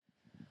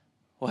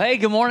Well, hey,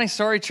 good morning,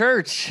 Story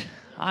Church.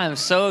 I am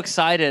so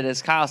excited,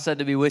 as Kyle said,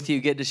 to be with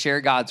you, get to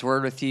share God's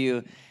word with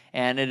you,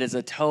 and it is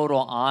a total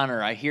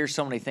honor. I hear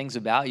so many things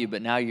about you,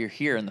 but now you're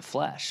here in the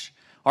flesh.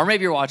 Or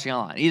maybe you're watching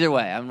online. Either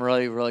way, I'm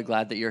really, really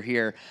glad that you're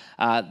here.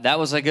 That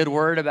was a good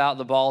word about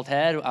the bald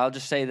head. I'll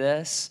just say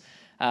this.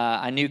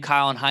 I knew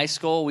Kyle in high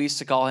school. We used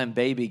to call him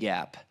Baby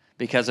Gap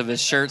because of his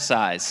shirt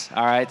size.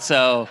 All right,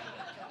 so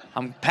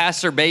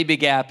Pastor Baby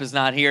Gap is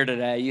not here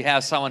today. You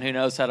have someone who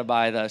knows how to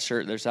buy the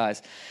shirt their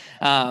size.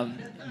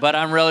 But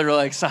I'm really,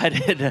 really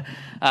excited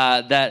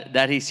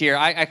that he's here.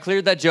 I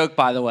cleared that joke,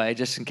 by the way,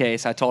 just in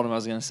case. I told him I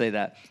was going to say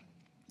that.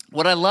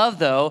 What I love,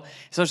 though,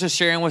 is I was just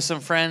sharing with some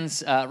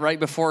friends right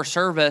before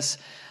service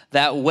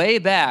that way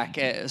back,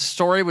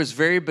 Story was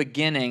very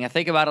beginning. I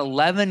think about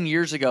 11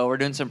 years ago, they were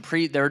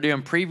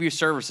doing preview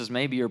services.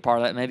 Maybe you were part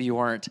of that, maybe you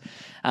weren't.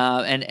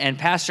 And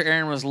Pastor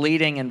Aaron was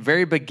leading in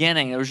very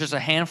beginning. There was just a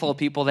handful of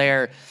people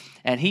there.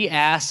 And he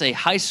asked a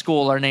high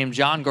schooler named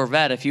John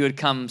Gorvet if he would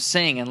come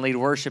sing and lead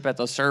worship at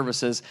those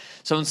services.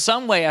 So in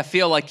some way, I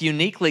feel like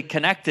uniquely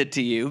connected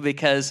to you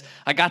because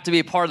I got to be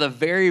a part of the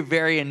very,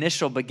 very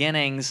initial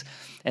beginnings.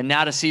 And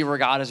now to see where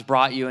God has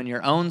brought you in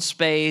your own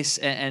space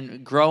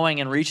and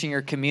growing and reaching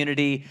your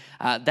community,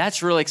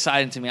 that's really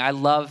exciting to me. I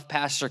love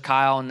Pastor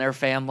Kyle and their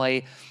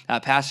family,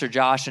 Pastor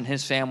Josh and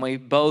his family.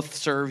 Both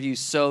serve you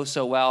so,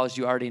 so well, as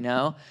you already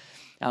know.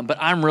 But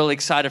I'm really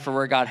excited for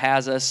where God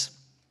has us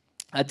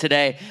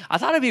today. I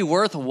thought it'd be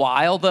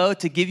worthwhile, though,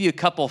 to give you a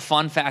couple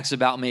fun facts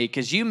about me,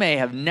 because you may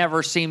have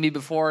never seen me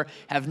before,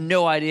 have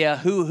no idea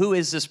who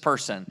is this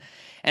person.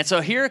 And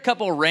so here are a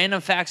couple random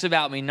facts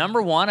about me.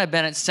 Number one, I've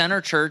been at Center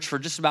Church for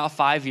just about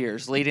 5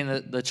 years, leading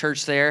the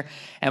church there.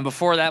 And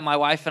before that, my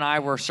wife and I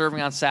were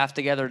serving on staff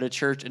together at a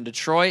church in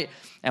Detroit,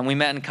 and we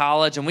met in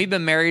college. And we've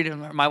been married.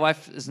 My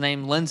wife is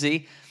named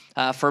Lindsay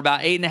for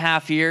about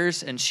 8.5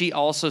 years, and she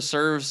also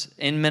serves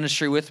in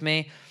ministry with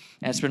me.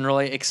 And it's been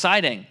really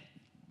exciting.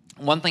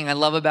 One thing I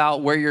love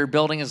about where your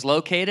building is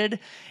located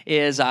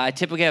is I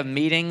typically have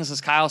meetings, as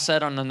Kyle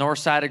said, on the north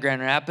side of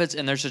Grand Rapids,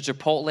 and there's a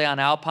Chipotle on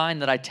Alpine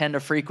that I tend to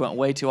frequent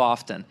way too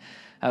often.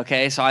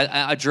 Okay, so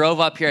I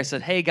drove up here. I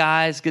said, hey,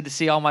 guys, good to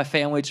see all my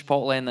family at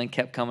Chipotle, and then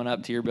kept coming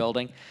up to your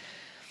building.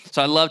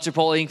 So I love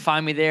Chipotle. You can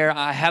find me there.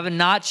 I have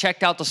not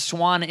checked out the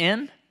Swan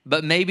Inn,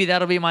 but maybe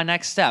that'll be my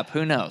next step.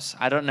 Who knows?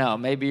 I don't know.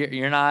 Maybe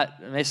you're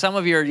not. Maybe some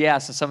of you are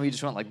yes, and some of you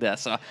just went like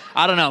this. So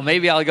I don't know.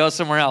 Maybe I'll go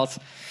somewhere else.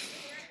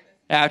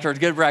 After a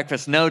good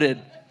breakfast, noted.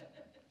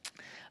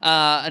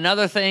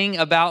 Another thing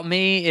about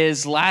me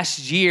is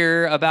last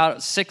year,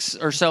 about 6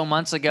 or so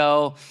months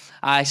ago,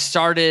 I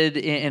started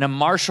in a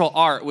martial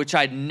art, which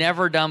I'd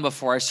never done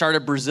before. I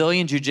started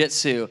Brazilian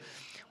Jiu-Jitsu,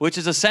 which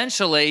is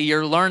essentially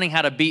you're learning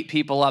how to beat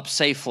people up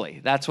safely.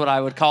 That's what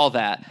I would call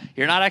that.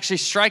 You're not actually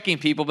striking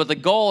people, but the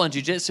goal in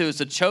Jiu-Jitsu is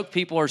to choke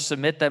people or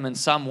submit them in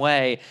some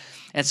way.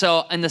 And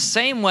so in the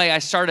same way I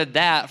started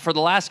that, for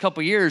the last couple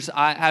of years,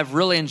 I've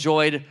really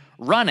enjoyed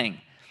running.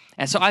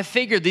 And so I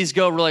figured these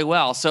go really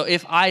well. So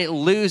if I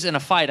lose in a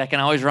fight, I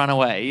can always run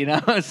away, you know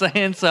what I'm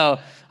saying? So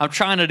I'm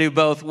trying to do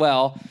both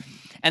well.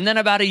 And then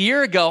about a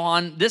year ago,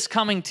 on this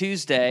coming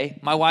Tuesday,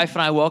 my wife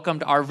and I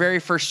welcomed our very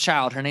first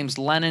child. Her name's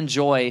Lennon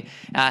Joy.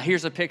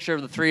 Here's a picture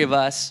of the three of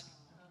us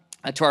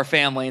to our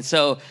family. And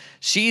so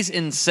she's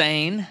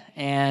insane,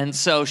 and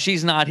so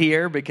she's not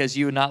here because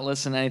you would not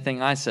listen to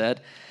anything I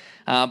said.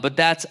 But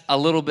that's a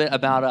little bit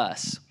about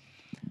us.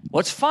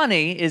 What's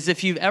funny is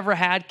if you've ever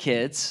had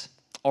kids,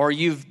 or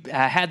you've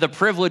had the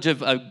privilege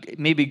of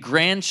maybe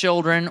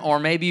grandchildren, or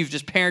maybe you've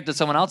just parented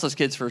someone else's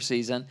kids for a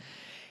season,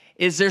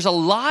 is there's a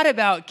lot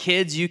about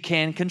kids you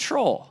can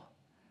control.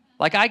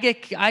 Like I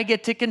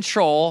get to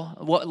control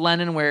what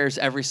Lennon wears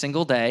every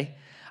single day.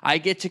 I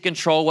get to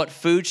control what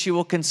food she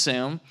will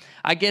consume.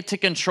 I get to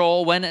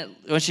control when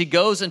she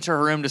goes into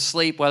her room to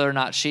sleep, whether or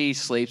not she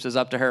sleeps is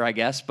up to her, I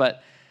guess.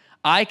 But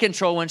I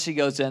control when she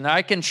goes in.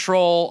 I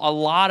control a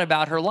lot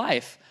about her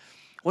life.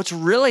 What's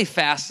really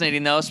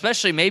fascinating, though,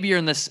 especially maybe you're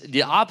in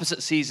the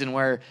opposite season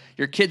where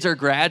your kids are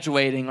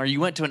graduating, or you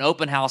went to an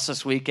open house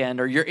this weekend,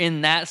 or you're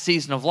in that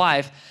season of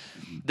life,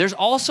 there's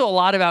also a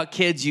lot about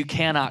kids you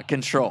cannot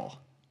control.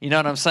 You know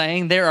what I'm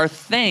saying? There are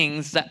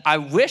things that I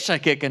wish I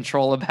could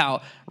control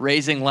about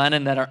raising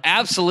Lennon that are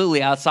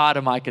absolutely outside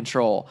of my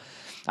control.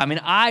 I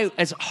mean,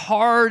 as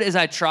hard as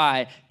I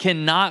try,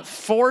 cannot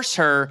force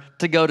her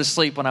to go to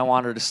sleep when I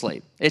want her to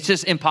sleep. It's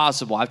just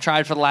impossible. I've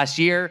tried for the last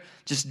year,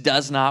 just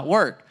does not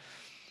work.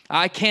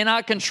 I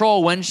cannot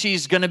control when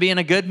she's going to be in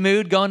a good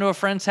mood going to a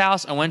friend's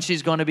house and when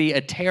she's going to be a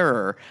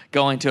terror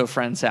going to a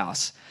friend's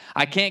house.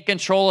 I can't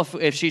control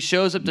if she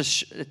shows up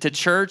to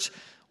church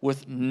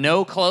with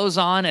no clothes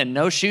on and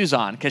no shoes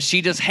on, because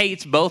she just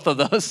hates both of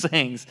those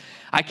things.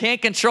 I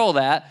can't control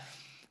that.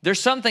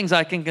 There's some things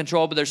I can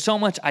control, but there's so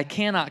much I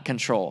cannot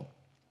control.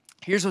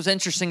 Here's what's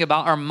interesting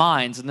about our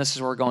minds, and this is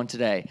where we're going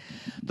today.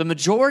 The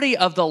majority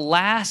of the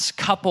last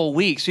couple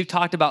weeks, we've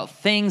talked about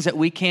things that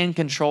we can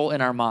control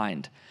in our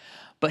mind.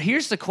 But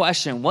here's the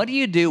question. What do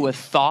you do with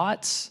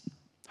thoughts,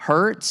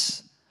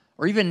 hurts,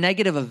 or even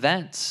negative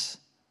events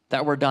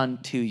that were done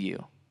to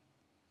you?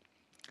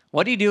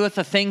 What do you do with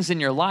the things in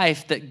your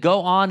life that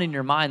go on in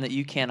your mind that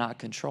you cannot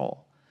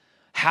control?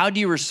 How do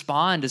you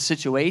respond to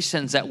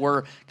situations that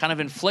were kind of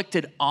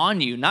inflicted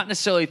on you? Not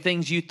necessarily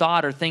things you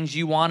thought or things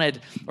you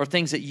wanted or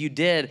things that you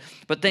did,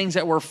 but things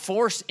that were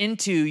forced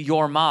into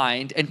your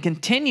mind and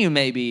continue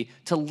maybe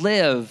to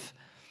live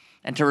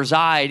and to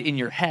reside in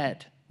your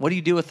head. What do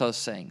you do with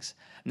those things?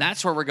 And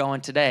that's where we're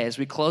going today. As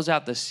we close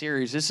out this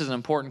series, this is an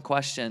important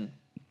question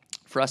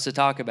for us to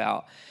talk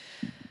about.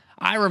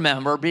 I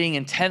remember being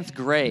in 10th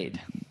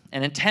grade.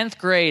 And in 10th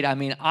grade,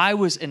 I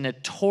was a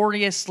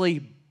notoriously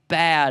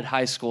bad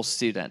high school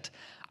student.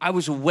 I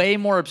was way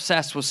more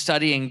obsessed with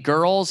studying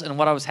girls and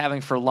what I was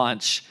having for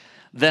lunch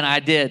than I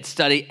did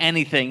study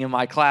anything in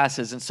my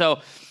classes. And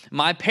so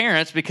my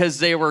parents, because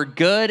they were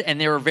good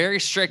and they were very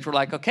strict, were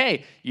like,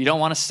 okay, you don't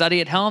want to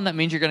study at home? That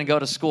means you're going to go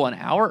to school an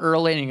hour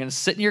early and you're going to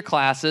sit in your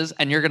classes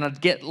and you're going to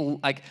get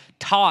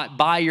taught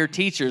by your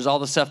teachers all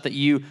the stuff that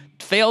you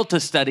failed to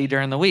study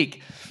during the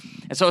week.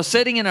 And so I was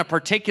sitting in a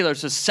particular,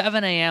 so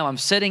 7 a.m., I'm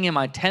sitting in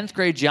my 10th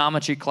grade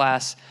geometry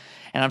class,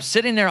 and I'm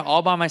sitting there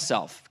all by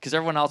myself because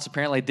everyone else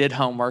apparently did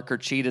homework or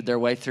cheated their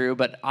way through,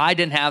 but I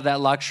didn't have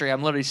that luxury.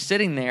 I'm literally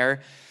sitting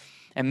there,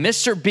 and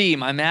Mr. B,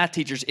 my math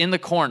teacher's in the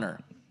corner.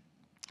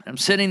 I'm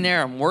sitting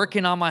there, I'm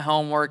working on my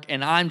homework,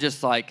 and I'm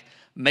just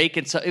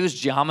it was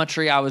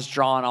geometry. I was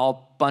drawing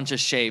all bunch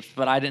of shapes,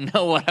 but I didn't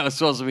know what I was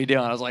supposed to be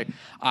doing. I was like,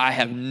 I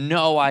have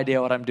no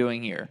idea what I'm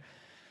doing here.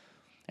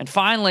 And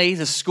finally,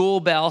 the school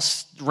bell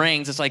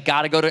rings. It's like,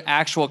 got to go to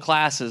actual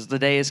classes. The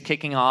day is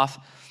kicking off.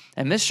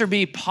 And Mr.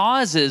 B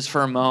pauses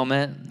for a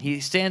moment. He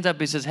stands up.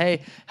 He says,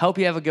 hey, hope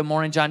you have a good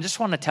morning, John.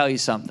 Just want to tell you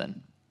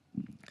something.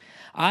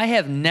 I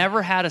have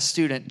never had a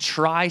student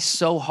try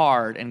so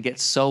hard and get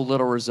so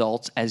little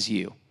results as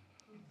you.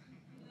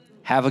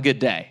 Have a good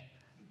day.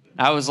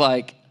 I was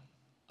like,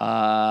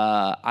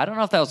 I don't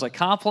know if that was a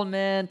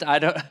compliment.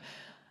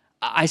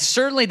 I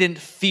certainly didn't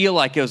feel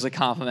like it was a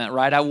compliment,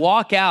 right? I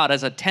walk out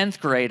as a 10th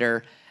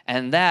grader,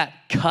 and that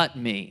cut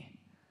me.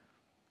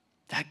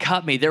 That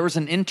cut me. There was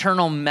an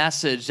internal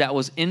message that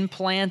was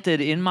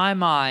implanted in my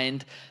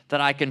mind that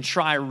I can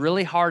try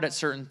really hard at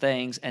certain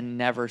things and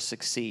never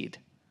succeed.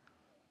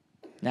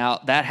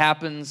 Now, that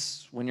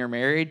happens when you're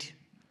married.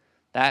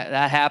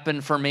 That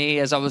happened for me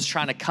as I was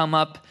trying to come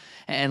up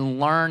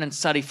and learn and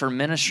study for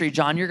ministry.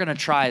 John, you're going to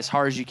try as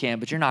hard as you can,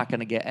 but you're not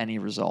going to get any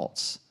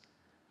results.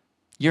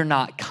 You're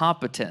not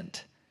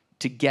competent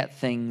to get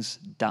things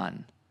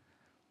done.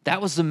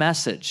 That was the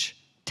message.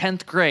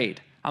 10th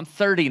grade. I'm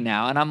 30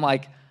 now, and I'm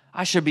like,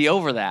 I should be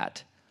over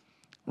that,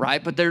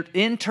 right? But they're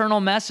internal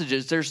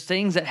messages. There's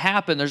things that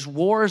happen. There's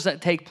wars that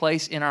take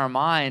place in our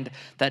mind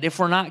that if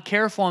we're not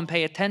careful and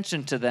pay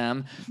attention to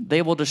them,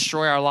 they will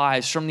destroy our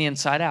lives from the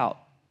inside out.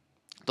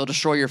 They'll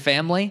destroy your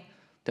family.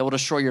 They will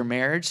destroy your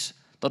marriage.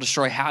 They'll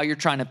destroy how you're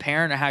trying to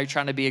parent or how you're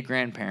trying to be a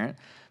grandparent.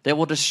 They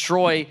will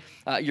destroy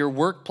your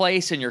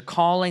workplace and your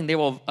calling. They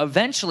will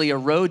eventually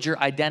erode your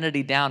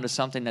identity down to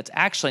something that's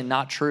actually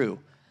not true,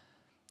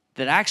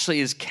 that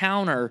actually is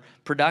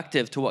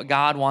counterproductive to what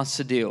God wants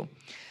to do.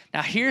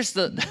 Now,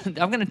 I'm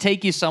going to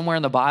take you somewhere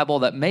in the Bible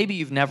that maybe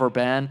you've never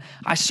been.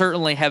 I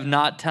certainly have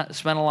not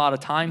spent a lot of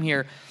time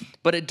here,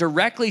 but it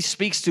directly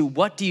speaks to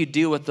what do you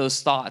do with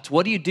those thoughts?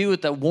 What do you do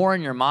with the war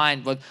in your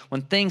mind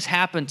when things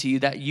happen to you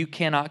that you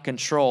cannot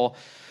control?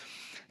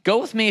 Go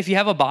with me, if you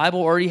have a Bible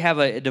or you have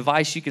a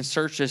device, you can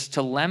search this,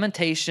 to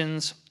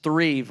Lamentations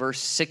 3, verse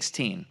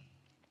 16.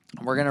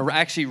 We're going to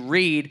actually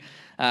read,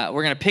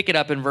 we're going to pick it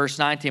up in verse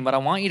 19, but I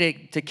want you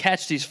to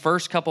catch these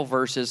first couple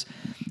verses.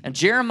 And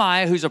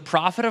Jeremiah, who's a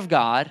prophet of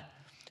God,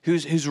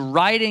 who's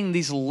writing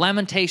these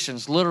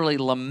lamentations, literally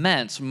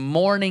laments,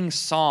 mourning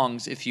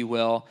songs, if you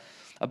will,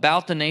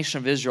 about the nation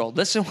of Israel.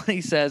 Listen what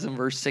he says in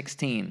verse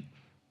 16.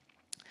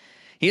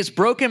 He has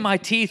broken my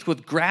teeth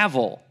with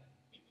gravel.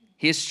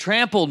 He has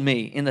trampled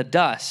me in the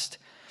dust.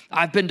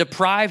 I've been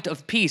deprived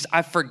of peace.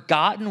 I've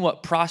forgotten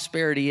what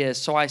prosperity is.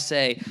 So I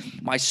say,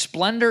 my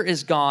splendor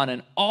is gone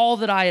and all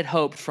that I had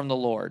hoped from the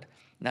Lord.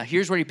 Now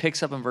here's what he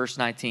picks up in verse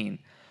 19.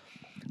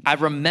 I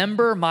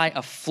remember my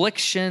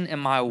affliction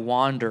and my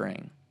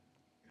wandering,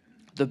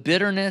 the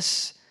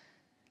bitterness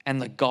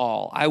and the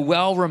gall. I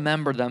well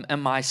remember them,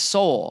 and my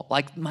soul,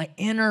 like my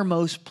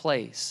innermost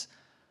place,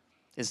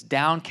 is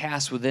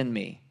downcast within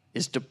me,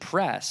 is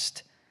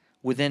depressed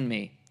within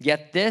me.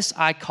 Yet this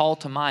I call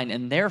to mind,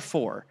 and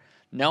therefore,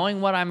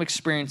 knowing what I'm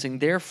experiencing,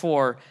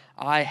 therefore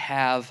I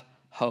have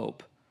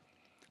hope.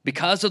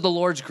 Because of the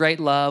Lord's great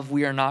love,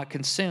 we are not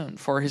consumed,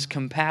 for his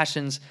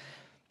compassions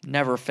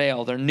never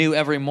fail. They're new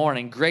every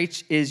morning.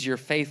 Great is your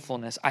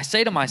faithfulness. I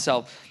say to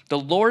myself, the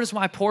Lord is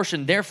my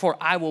portion, therefore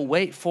I will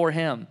wait for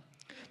him.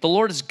 The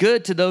Lord is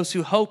good to those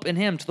who hope in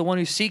him, to the one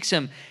who seeks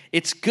him.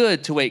 It's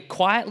good to wait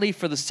quietly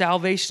for the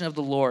salvation of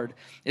the Lord.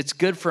 It's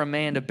good for a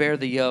man to bear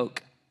the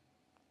yoke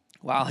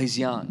while he's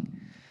young.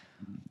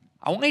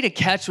 I want you to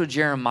catch what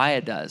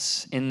Jeremiah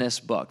does in this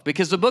book,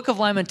 because the book of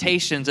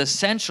Lamentations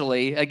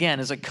essentially,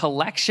 again, is a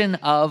collection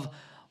of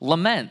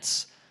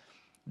laments.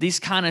 these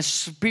kind of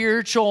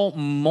spiritual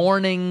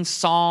mourning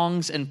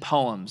songs and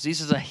poems. This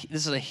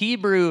is a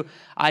Hebrew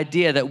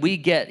idea that we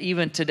get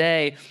even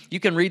today. You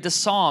can read the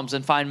Psalms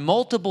and find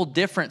multiple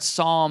different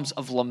psalms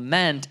of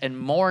lament and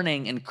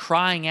mourning and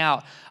crying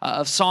out,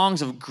 of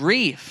songs of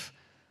grief,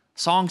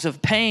 songs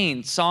of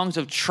pain, songs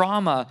of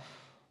trauma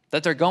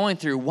that they're going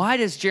through. Why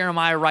does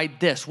Jeremiah write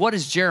this? What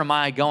is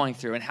Jeremiah going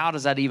through, and how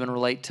does that even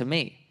relate to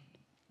me?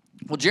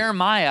 Well,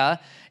 Jeremiah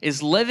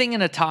is living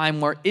in a time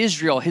where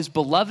Israel, his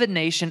beloved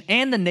nation,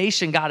 and the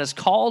nation God has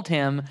called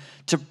him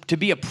to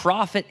be a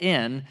prophet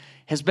in,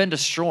 has been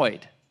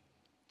destroyed.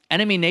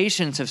 Enemy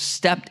nations have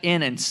stepped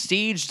in and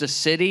sieged the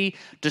city,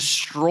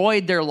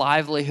 destroyed their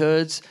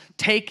livelihoods,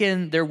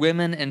 taken their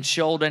women and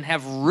children,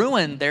 have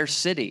ruined their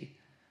city.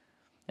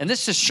 And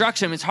this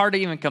destruction, it's hard to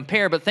even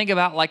compare, but think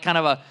about like kind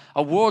of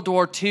a World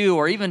War II,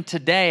 or even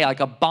today,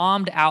 like a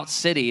bombed out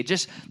city.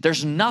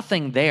 There's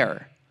nothing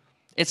there.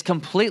 It's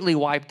completely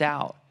wiped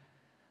out.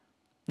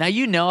 Now,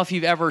 you know, if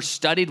you've ever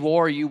studied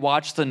war, or you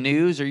watch the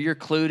news, or you're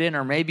clued in,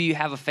 or maybe you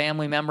have a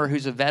family member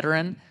who's a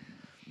veteran,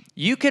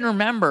 you can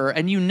remember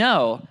and you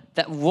know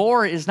that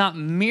war is not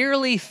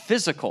merely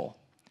physical.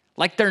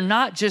 Like, they're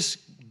not just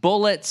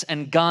bullets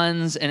and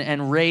guns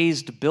and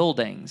raised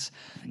buildings.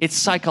 It's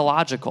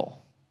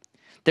psychological.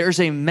 There's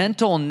a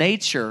mental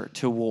nature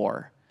to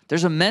war.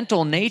 There's a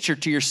mental nature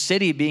to your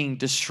city being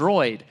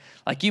destroyed.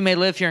 Like, you may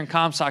live here in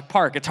Comstock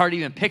Park. It's hard to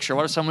even picture.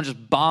 What if someone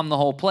just bombed the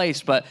whole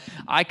place? But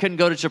I couldn't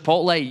go to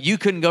Chipotle. You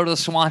couldn't go to the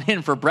Swan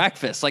Inn for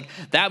breakfast. Like,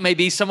 that may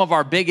be some of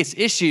our biggest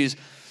issues.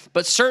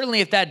 But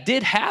certainly if that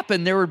did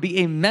happen, there would be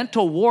a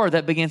mental war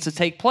that begins to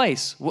take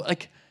place.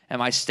 Like,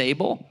 am I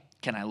stable?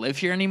 Can I live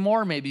here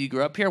anymore? Maybe you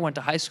grew up here, went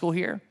to high school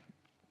here.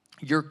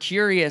 You're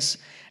curious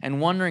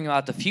and wondering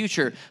about the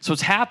future. So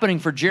what's happening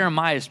for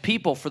Jeremiah's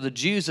people, for the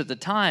Jews at the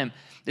time,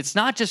 it's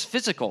not just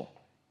physical.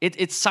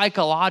 It's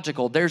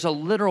psychological. There's a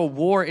literal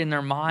war in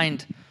their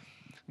mind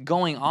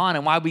going on.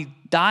 And why we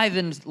dive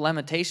into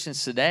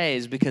Lamentations today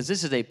is because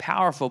this is a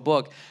powerful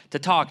book to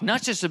talk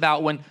not just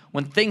about when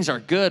things are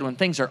good, when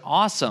things are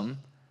awesome,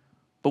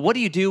 but what do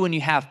you do when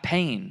you have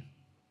pain?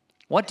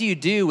 What do you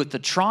do with the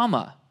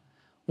trauma?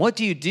 What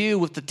do you do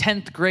with the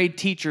 10th grade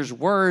teacher's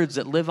words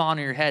that live on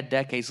in your head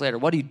decades later?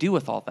 What do you do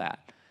with all that?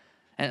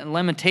 And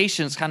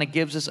Lamentations kind of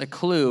gives us a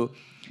clue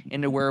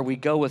into where we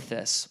go with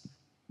this.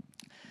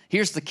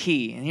 Here's the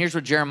key, and here's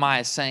what Jeremiah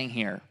is saying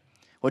here.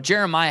 What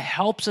Jeremiah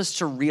helps us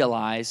to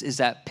realize is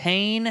that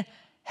pain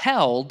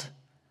held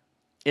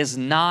is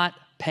not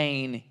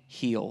pain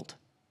healed.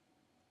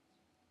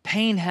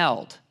 Pain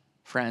held,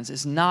 friends,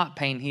 is not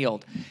pain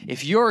healed.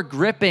 If you're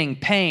gripping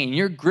pain,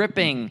 you're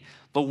gripping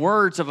the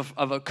words of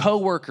a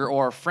coworker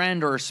or a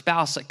friend or a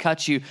spouse that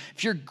cut you,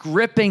 if you're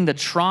gripping the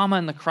trauma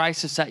and the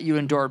crisis that you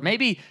endured,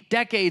 maybe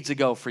decades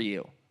ago for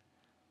you,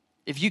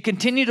 if you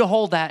continue to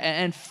hold that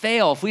and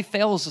fail, if we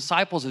fail as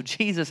disciples of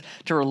Jesus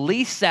to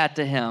release that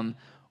to him,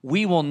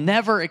 we will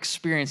never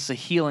experience the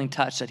healing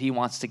touch that he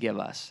wants to give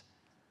us.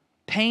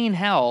 Pain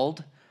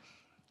held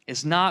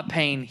is not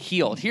pain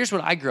healed. Here's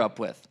what I grew up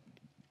with.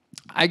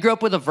 I grew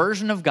up with a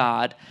version of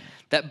God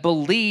that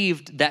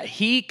believed that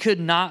he could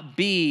not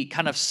be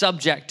kind of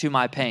subject to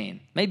my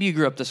pain. Maybe you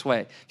grew up this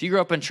way. If you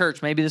grew up in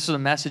church, maybe this was a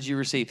message you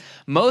received.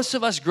 Most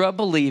of us grew up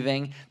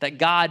believing that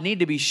God needed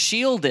to be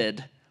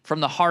shielded from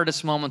the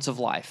hardest moments of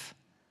life.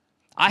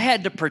 I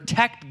had to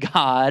protect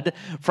God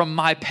from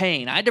my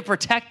pain. I had to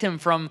protect him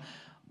from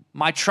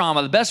my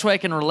trauma. The best way I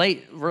can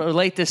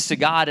relate this to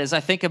God is I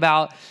think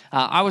about,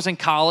 I was in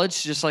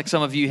college, just like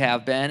some of you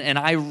have been, and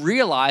I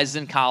realized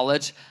in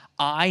college,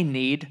 I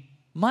need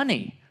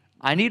money.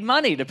 I need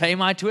money to pay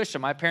my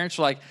tuition. My parents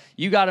were like,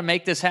 you got to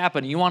make this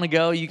happen. You want to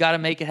go, you got to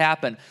make it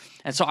happen.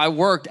 And so I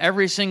worked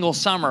every single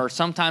summer.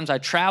 Sometimes I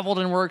traveled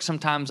and worked.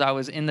 Sometimes I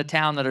was in the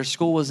town that our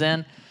school was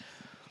in.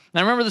 And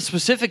I remember the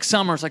specific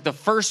summers, like the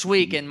first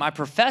week, and my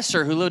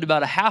professor, who lived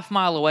about a half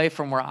mile away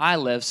from where I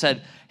live,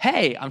 said,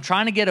 hey, I'm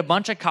trying to get a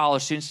bunch of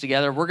college students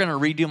together. We're going to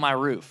redo my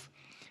roof.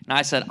 And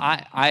I said,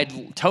 I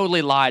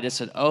totally lied. I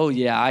said, oh,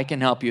 yeah, I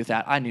can help you with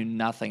that. I knew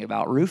nothing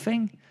about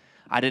roofing.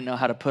 I didn't know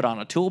how to put on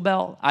a tool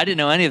belt. I didn't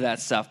know any of that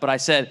stuff. But I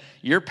said,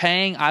 you're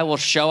paying, I will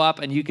show up,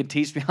 and you can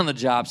teach me on the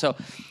job. So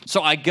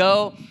I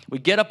go, we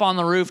get up on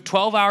the roof.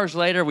 12 hours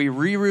later, we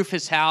re-roof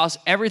his house.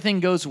 Everything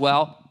goes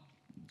well.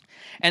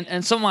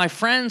 And some of my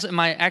friends and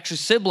my actual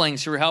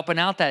siblings who were helping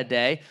out that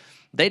day,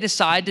 they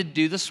decide to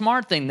do the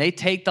smart thing. They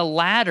take the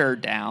ladder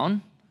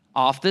down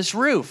off this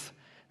roof.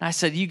 And I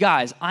said, you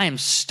guys, I am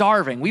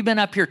starving. We've been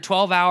up here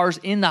 12 hours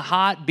in the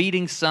hot,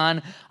 beating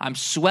sun. I'm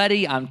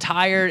sweaty, I'm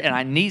tired, and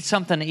I need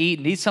something to eat,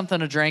 need something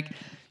to drink.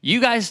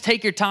 You guys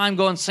take your time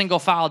going single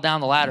file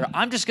down the ladder.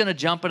 I'm just going to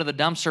jump into the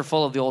dumpster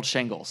full of the old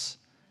shingles.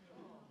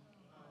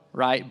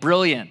 Right?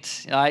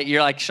 Brilliant.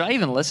 You're like, should I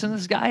even listen to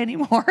this guy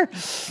anymore?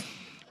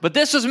 But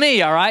this was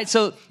me, all right?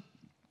 So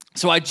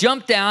I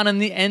jump down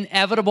and the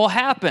inevitable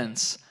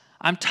happens.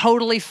 I'm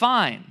totally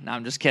fine. No,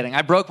 I'm just kidding.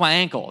 I broke my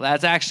ankle.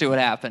 That's actually what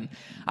happened.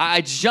 I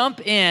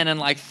jump in and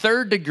like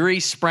 3rd-degree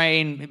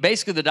sprain.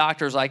 Basically, the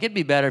doctor was like, it'd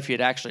be better if you'd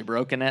actually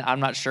broken it. I'm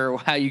not sure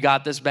how you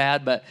got this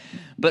bad, but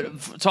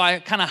so I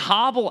kind of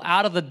hobble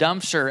out of the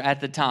dumpster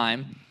at the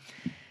time.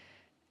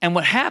 And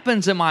what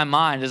happens in my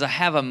mind is I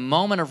have a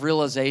moment of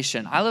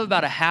realization. I live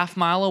about a half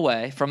mile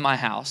away from my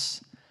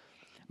house.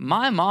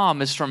 My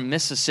mom is from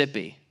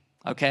Mississippi.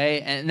 Okay,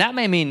 and that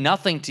may mean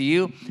nothing to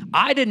you.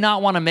 I did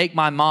not want to make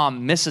my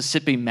mom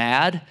Mississippi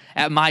mad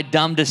at my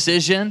dumb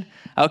decision,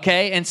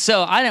 okay? And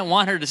so I didn't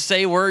want her to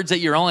say words that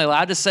you're only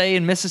allowed to say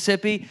in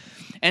Mississippi.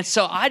 And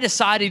so I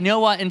decided, you know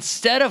what,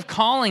 instead of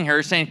calling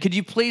her saying, could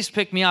you please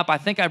pick me up? I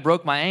think I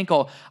broke my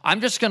ankle.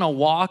 I'm just going to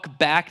walk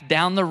back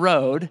down the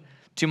road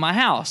to my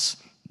house.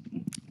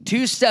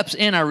 2 steps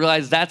in, I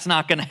realized that's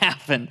not going to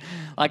happen.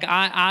 Like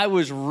I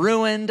was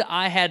ruined.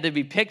 I had to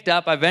be picked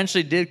up. I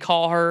eventually did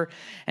call her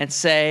and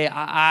say,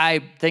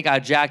 I think I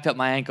jacked up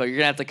my ankle. You're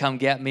going to have to come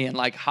get me and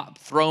like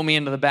throw me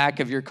into the back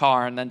of your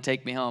car and then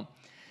take me home.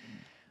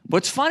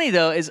 What's funny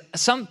though is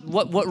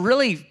what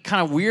really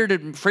kind of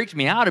weirded and freaked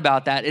me out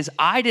about that is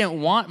I didn't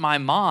want my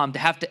mom to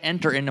have to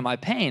enter into my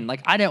pain.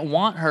 Like I didn't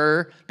want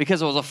her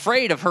because I was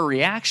afraid of her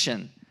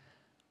reaction.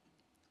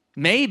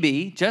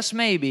 Maybe, just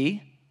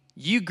maybe,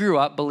 you grew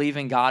up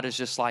believing God is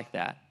just like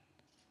that.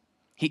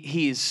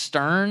 He is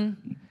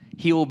stern.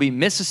 He will be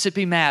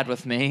Mississippi mad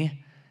with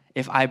me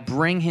if I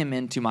bring him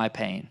into my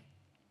pain.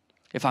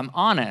 If I'm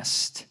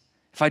honest,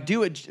 if I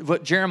do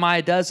what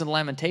Jeremiah does in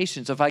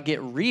Lamentations, if I get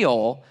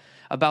real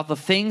about the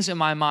things in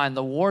my mind,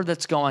 the war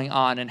that's going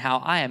on, and how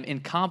I am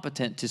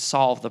incompetent to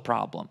solve the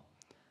problem.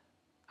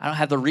 I don't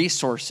have the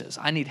resources.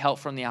 I need help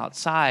from the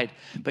outside,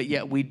 but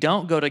yet we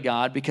don't go to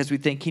God because we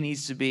think he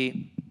needs to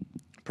be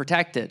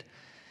protected.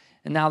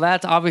 And now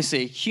that's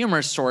obviously a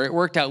humorous story. It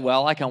worked out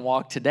well. I can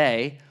walk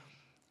today.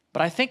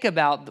 But I think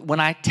about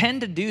when I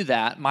tend to do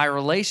that, my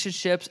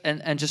relationships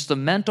and just the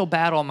mental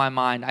battle in my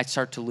mind, I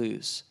start to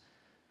lose.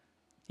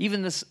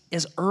 Even this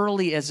as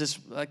early as this,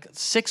 like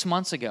 6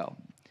 months ago,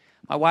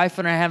 my wife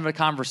and I having a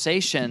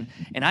conversation,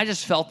 and I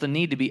just felt the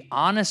need to be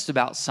honest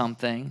about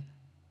something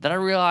that I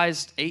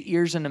realized 8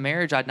 years into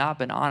marriage I'd not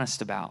been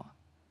honest about.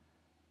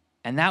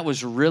 And that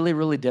was really,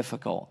 really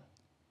difficult.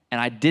 And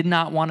I did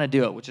not want to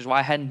do it, which is why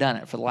I hadn't done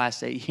it for the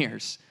last 8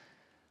 years.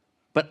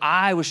 But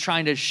I was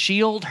trying to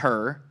shield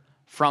her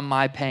from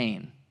my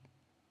pain.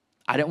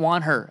 I didn't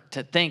want her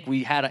to think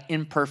we had an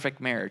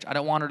imperfect marriage. I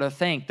didn't want her to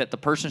think that the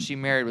person she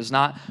married was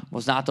not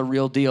the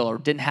real deal or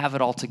didn't have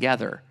it all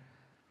together.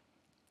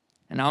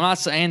 And I'm not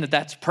saying that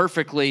that's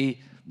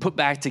perfectly put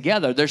back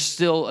together. There's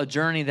still a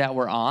journey that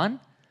we're on.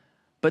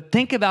 But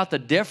think about the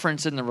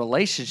difference in the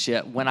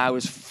relationship when I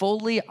was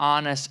fully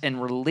honest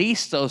and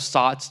released those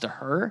thoughts to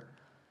her,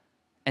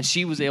 and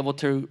she was able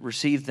to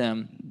receive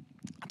them.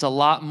 It's a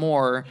lot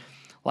more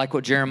like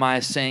what Jeremiah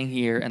is saying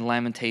here in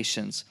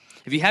Lamentations.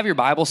 If you have your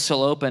Bible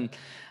still open,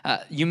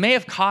 you may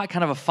have caught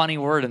kind of a funny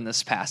word in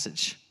this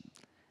passage.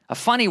 A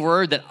funny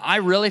word that I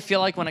really feel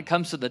like when it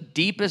comes to the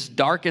deepest,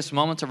 darkest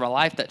moments of our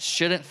life that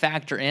shouldn't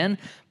factor in,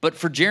 but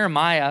for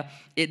Jeremiah,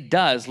 it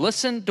does.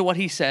 Listen to what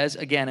he says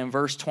again in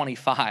verse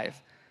 25.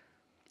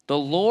 The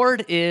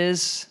Lord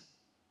is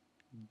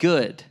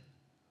good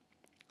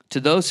to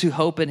those who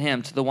hope in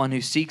him, to the one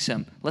who seeks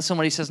him. Listen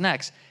what he says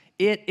next.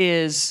 It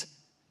is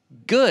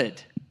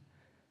good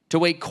to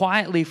wait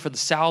quietly for the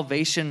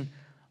salvation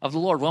of the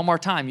Lord. One more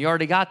time. You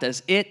already got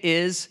this. It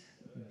is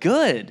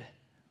good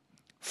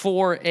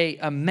for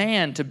a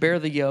man to bear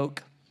the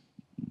yoke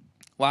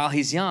while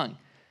he's young.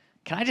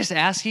 Can I just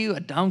ask you a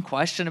dumb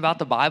question about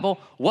the Bible?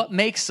 What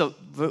makes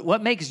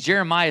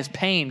Jeremiah's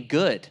pain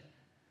good?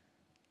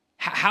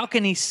 How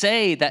can he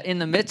say that in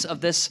the midst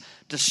of this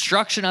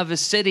destruction of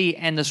his city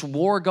and this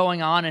war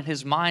going on in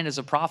his mind as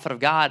a prophet of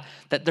God,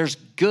 that there's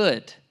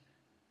good?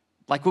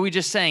 Like what we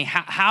just saying,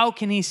 how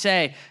can he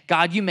say,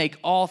 God, you make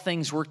all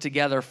things work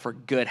together for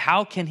good?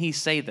 How can he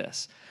say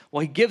this?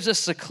 Well, he gives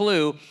us a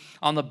clue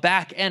on the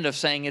back end of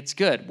saying it's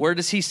good. Where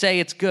does he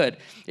say it's good?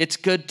 It's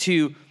good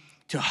to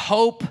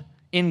hope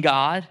in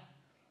God.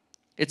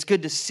 It's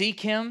good to seek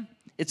him.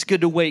 It's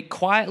good to wait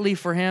quietly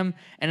for him.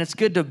 And it's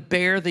good to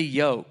bear the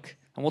yoke.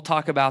 And we'll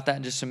talk about that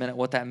in just a minute,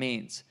 what that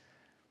means.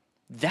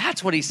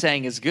 That's what he's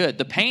saying is good.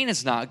 The pain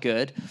is not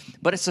good,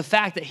 but it's the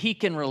fact that he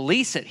can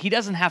release it. He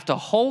doesn't have to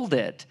hold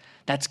it.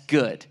 That's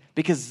good,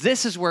 because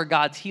this is where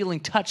God's healing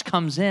touch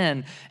comes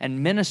in and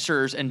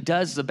ministers and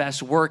does the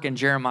best work in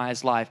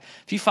Jeremiah's life.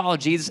 If you follow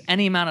Jesus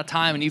any amount of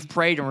time and you've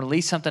prayed and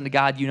released something to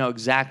God, you know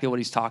exactly what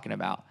he's talking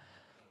about.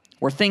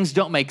 Where things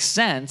don't make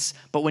sense,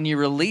 but when you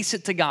release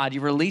it to God,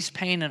 you release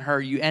pain in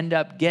her, you end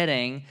up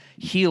getting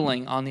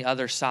healing on the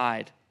other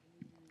side.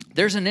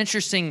 There's an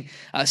interesting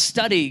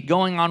study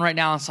going on right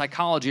now in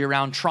psychology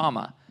around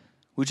trauma,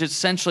 which is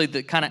essentially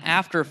the kind of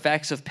after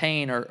effects of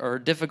pain or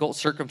difficult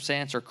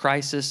circumstance or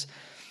crisis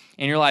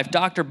in your life.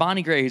 Dr.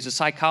 Bonnie Gray, who's a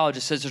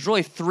psychologist, says there's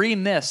really 3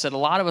 myths that a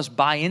lot of us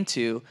buy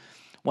into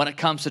when it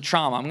comes to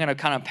trauma. I'm going to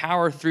kind of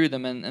power through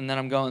them and then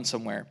I'm going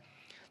somewhere.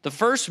 The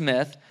first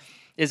myth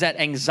is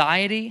that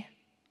anxiety,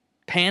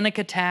 panic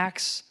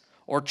attacks,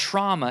 or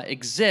trauma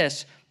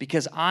exists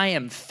because I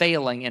am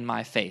failing in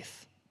my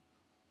faith.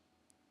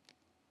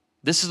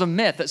 This is a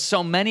myth that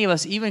so many of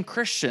us, even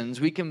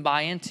Christians, we can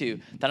buy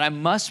into, that I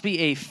must be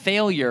a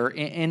failure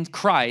in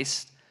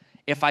Christ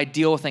if I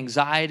deal with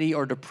anxiety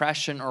or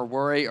depression or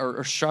worry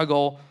or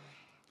struggle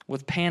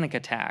with panic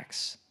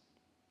attacks.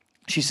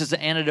 She says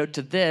the antidote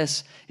to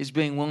this is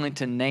being willing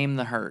to name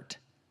the hurt.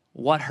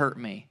 What hurt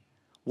me?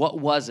 What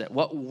was it?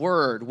 What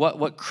word?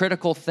 What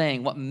critical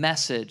thing? What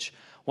message?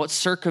 What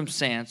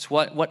circumstance?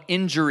 What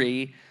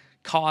injury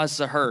caused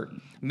the hurt?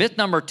 Myth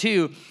number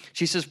 2,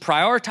 she says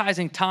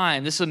prioritizing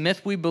time, this is a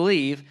myth we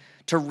believe,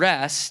 to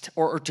rest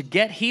or to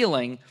get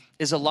healing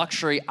is a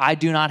luxury I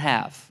do not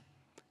have.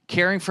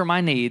 Caring for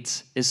my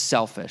needs is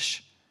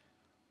selfish.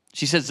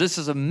 She says this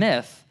is a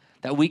myth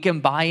that we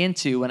can buy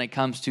into when it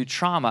comes to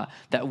trauma,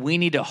 that we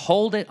need to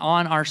hold it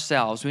on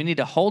ourselves. We need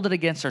to hold it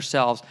against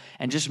ourselves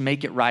and just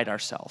make it right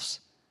ourselves.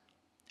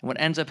 And what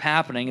ends up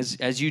happening is,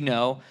 as you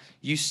know,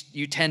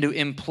 you tend to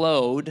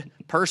implode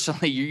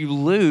personally. You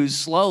lose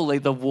slowly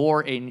the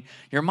war in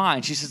your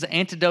mind. She says the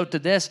antidote to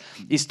this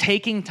is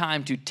taking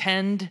time to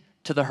tend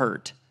to the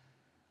hurt.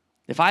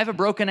 If I have a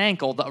broken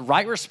ankle, the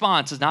right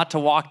response is not to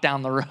walk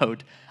down the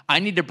road. I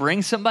need to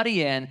bring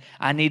somebody in.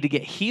 I need to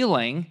get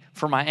healing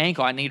for my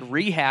ankle. I need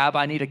rehab.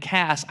 I need a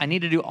cast. I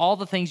need to do all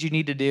the things you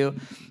need to do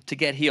to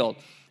get healed.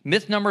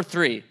 Myth number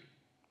 3,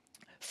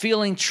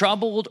 feeling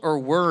troubled or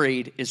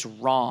worried is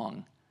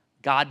wrong.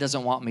 God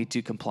doesn't want me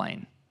to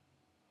complain.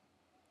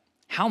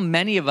 How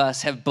many of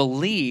us have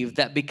believed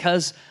that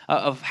because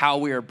of how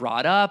we are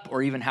brought up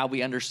or even how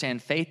we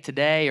understand faith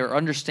today or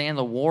understand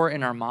the war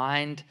in our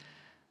mind,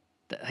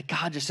 that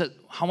God just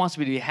wants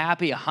me to be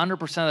happy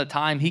 100% of the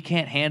time. He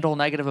can't handle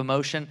negative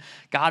emotion.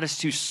 God is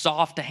too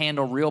soft to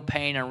handle real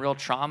pain and real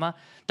trauma.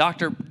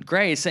 Dr.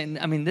 Gray is saying,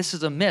 this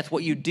is a myth.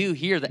 What you do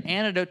here, the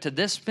antidote to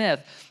this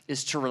myth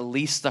is to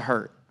release the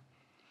hurt.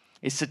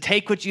 It's to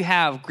take what you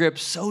have, grip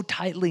so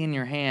tightly in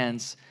your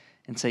hands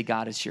and say,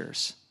 God, it's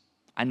yours.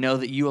 I know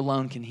that you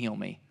alone can heal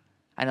me.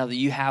 I know that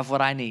you have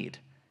what I need.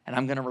 And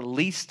I'm going to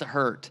release the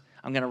hurt.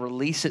 I'm going to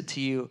release it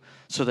to you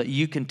so that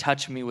you can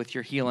touch me with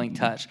your healing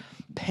touch.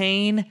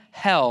 Pain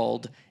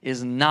held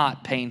is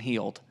not pain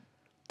healed.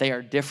 They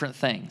are different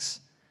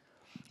things.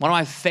 One of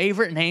my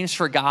favorite names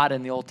for God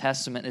in the Old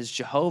Testament is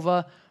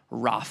Jehovah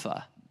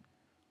Rapha,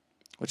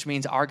 which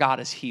means our God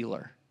is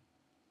healer.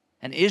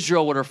 And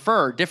Israel would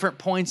refer different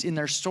points in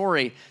their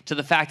story to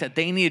the fact that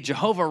they needed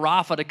Jehovah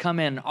Rapha to come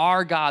in.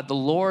 Our God, the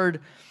Lord,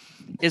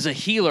 is a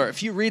healer.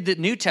 If you read the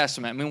New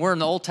Testament, we're in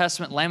the Old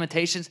Testament,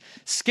 Lamentations,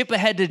 skip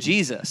ahead to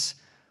Jesus,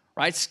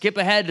 right? Skip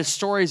ahead to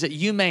stories that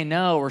you may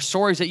know or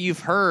stories that you've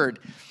heard.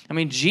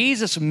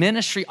 Jesus'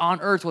 ministry on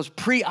earth was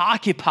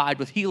preoccupied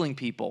with healing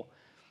people,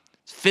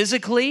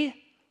 physically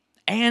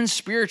and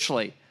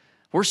spiritually.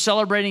 We're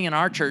celebrating in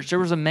our church. There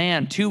was a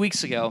man 2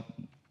 weeks ago.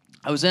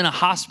 I was in a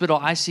hospital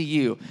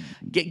ICU,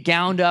 get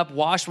gowned up,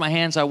 wash my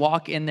hands. I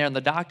walk in there, and the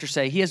doctors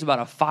say he has about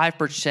a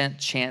 5%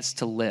 chance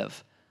to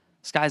live.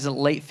 This guy's in the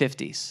late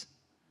 50s.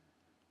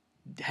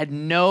 Had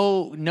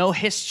no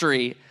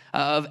history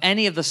of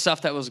any of the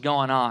stuff that was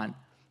going on.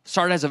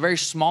 Started as a very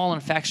small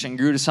infection,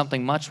 grew to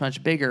something much,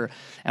 much bigger.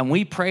 And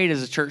we prayed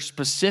as a church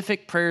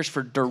specific prayers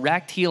for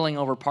direct healing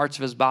over parts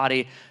of his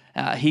body.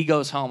 He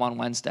goes home on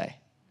Wednesday.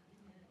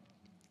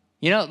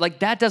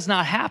 That does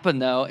not happen,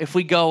 though, if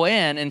we go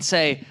in and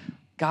say,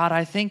 God,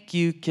 I think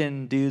you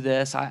can do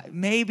this.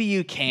 Maybe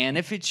you can,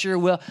 if it's your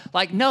will.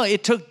 No,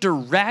 it took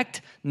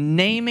direct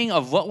naming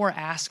of what we're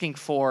asking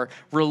for,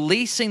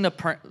 releasing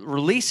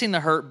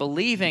the hurt,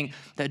 believing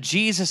that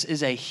Jesus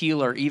is a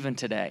healer even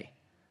today.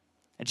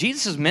 And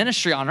Jesus'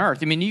 ministry on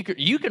earth,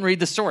 you can read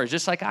the stories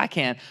just like I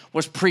can,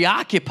 was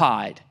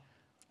preoccupied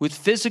with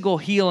physical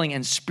healing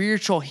and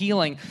spiritual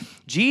healing.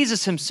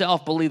 Jesus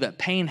himself believed that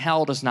pain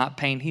held is not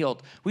pain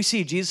healed. We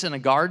see Jesus in a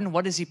garden.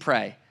 What does he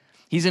pray?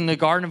 He's in the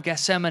Garden of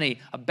Gethsemane,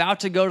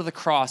 about to go to the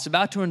cross,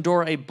 about to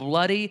endure a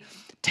bloody,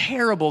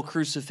 terrible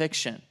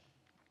crucifixion.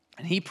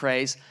 And he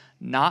prays,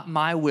 not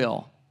my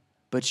will,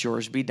 but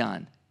yours be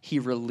done. He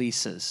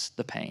releases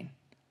the pain.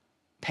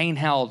 Pain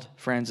held,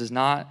 friends, is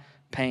not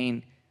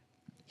pain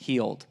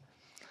healed.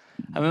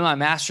 I'm in my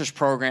master's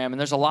program, and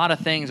there's a lot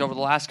of things over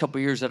the last couple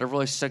of years that have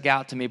really stuck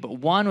out to me, but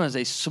one was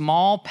a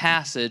small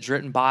passage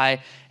written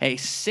by a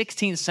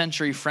 16th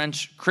century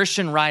French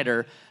Christian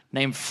writer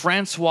named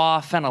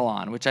Francois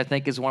Fenelon, which I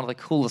think is one of the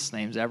coolest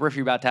names ever. If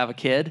you're about to have a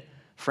kid,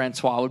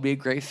 Francois would be a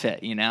great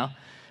fit,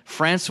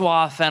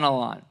 Francois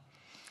Fenelon.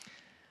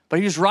 But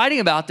he was writing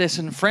about this,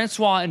 and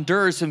Francois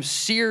endures some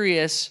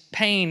serious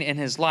pain in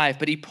his life,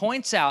 but he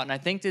points out, and I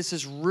think this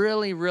is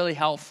really, really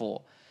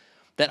helpful,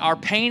 that our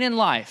pain in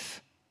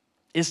life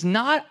is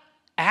not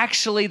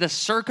actually the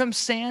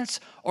circumstance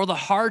or the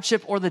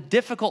hardship or the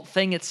difficult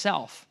thing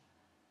itself.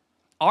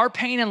 Our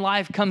pain in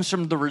life comes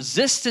from the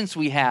resistance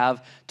we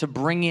have to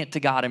bringing it to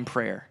God in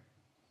prayer.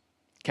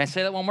 Can I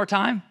say that one more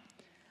time?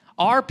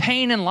 Our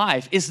pain in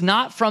life is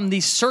not from the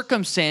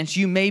circumstance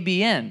you may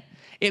be in.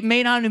 It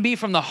may not even be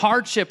from the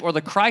hardship or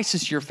the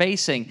crisis you're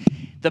facing.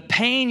 The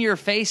pain you're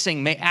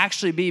facing may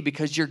actually be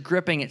because you're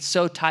gripping it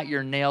so tight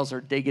your nails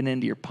are digging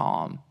into your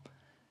palm.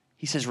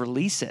 He says,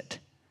 release it.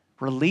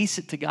 Release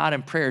it to God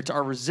in prayer. It's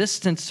our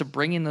resistance to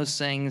bringing those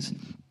things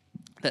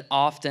that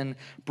often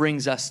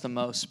brings us the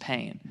most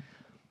pain.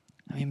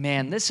 I mean,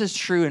 man, this is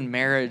true in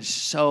marriage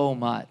so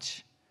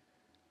much.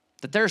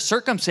 That there are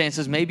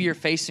circumstances maybe you're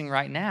facing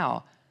right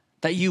now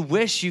that you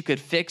wish you could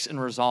fix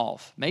and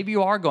resolve. Maybe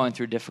you are going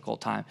through a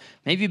difficult time.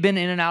 Maybe you've been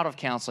in and out of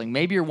counseling.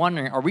 Maybe you're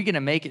wondering, are we going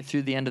to make it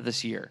through the end of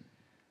this year?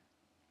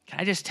 Can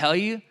I just tell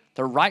you,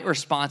 the right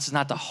response is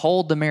not to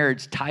hold the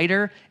marriage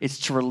tighter, it's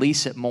to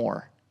release it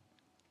more.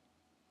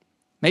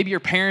 Maybe you're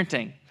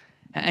parenting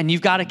and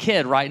you've got a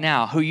kid right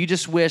now who you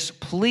just wish,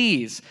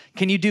 please,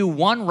 can you do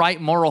one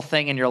right moral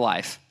thing in your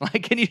life?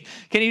 Like, can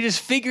you just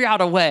figure out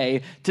a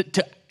way to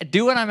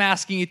do what I'm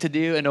asking you to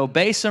do and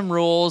obey some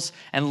rules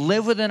and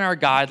live within our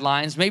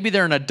guidelines? Maybe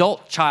they're an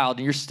adult child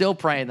and you're still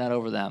praying that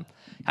over them.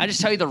 I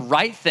just tell you the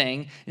right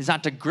thing is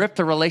not to grip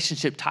the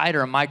relationship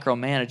tighter and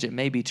micromanage it.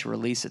 Maybe to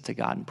release it to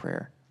God in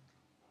prayer.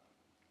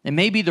 It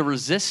may be the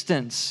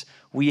resistance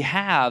we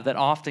have that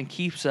often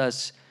keeps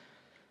us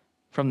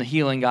from the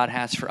healing God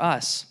has for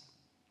us.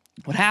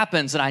 What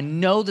happens, and I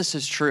know this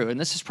is true, and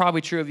this is probably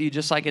true of you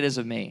just like it is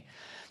of me,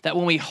 that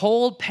when we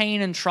hold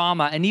pain and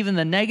trauma and even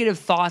the negative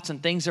thoughts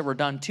and things that were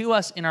done to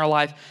us in our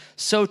life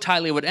so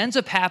tightly, what ends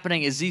up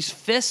happening is these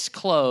fists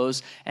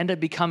close end up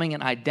becoming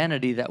an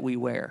identity that we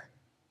wear.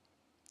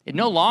 It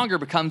no longer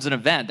becomes an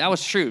event. That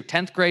was true.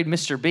 10th grade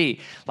Mr.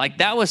 B. Like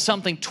that was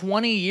something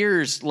 20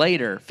 years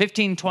later,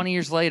 15, 20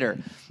 years later,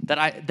 that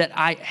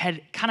I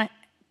had kind of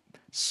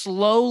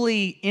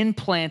slowly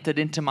implanted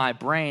into my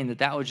brain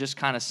that was just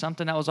kind of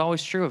something that was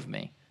always true of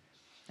me.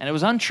 And it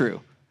was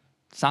untrue.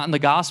 It's not in the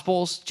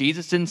Gospels.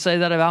 Jesus didn't say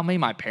that about me.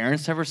 My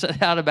parents never said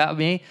that about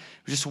me. It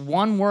was just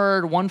one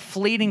word, one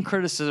fleeting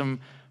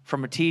criticism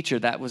from a teacher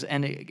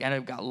and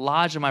it got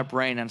lodged in my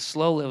brain, and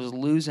slowly I was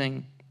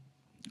losing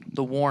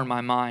the war in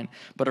my mind.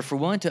 But if we're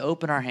willing to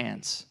open our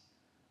hands,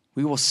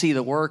 we will see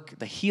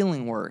the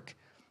healing work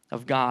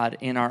of God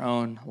in our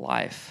own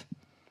life.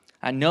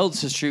 I know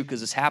this is true because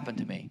this happened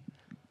to me.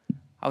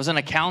 I was in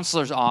a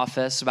counselor's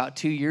office about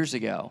 2 years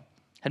ago.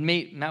 Had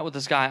met with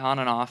this guy on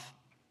and off.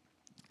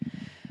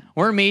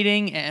 We're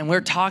meeting and we're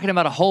talking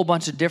about a whole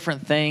bunch of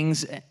different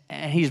things,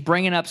 and he's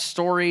bringing up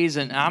stories,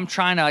 and I'm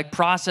trying to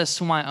process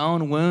some of my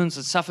own wounds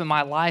and stuff in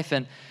my life,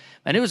 and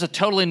it was a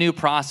totally new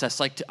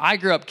process. I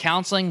grew up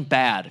counseling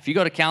bad. If you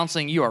go to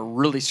counseling, you are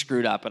really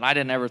screwed up, and I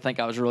didn't ever think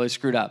I was really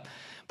screwed up.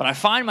 But I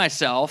find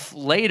myself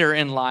later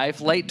in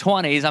life, late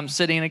 20s, I'm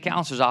sitting in a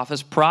counselor's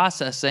office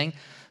processing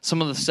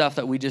some of the stuff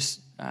that we just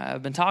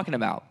have been talking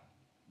about.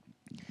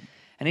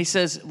 And he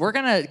says, we're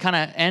going to kind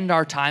of end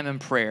our time in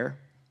prayer.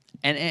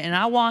 And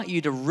I want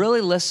you to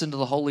really listen to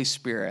the Holy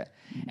Spirit.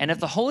 And if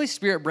the Holy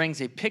Spirit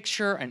brings a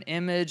picture, an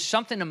image,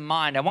 something to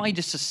mind, I want you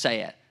just to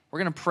say it. We're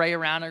going to pray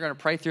around it. We're going to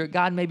pray through it.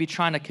 God may be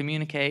trying to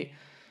communicate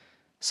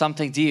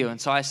something to you. And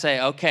so I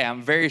say, okay,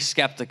 I'm very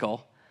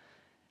skeptical.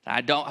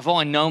 I've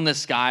only known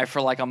this guy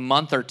for like a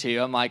month or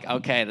two. I'm like,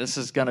 okay, this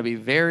is going to be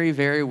very,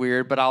 very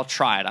weird, but I'll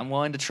try it. I'm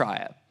willing to try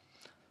it.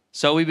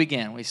 So we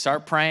begin. We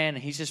start praying, and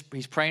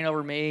he's praying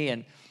over me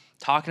and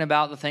talking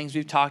about the things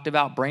we've talked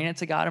about, bringing it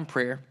to God in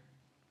prayer.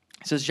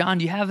 He says, John,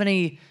 do you have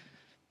any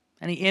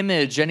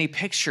image, any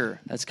picture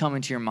that's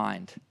coming to your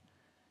mind?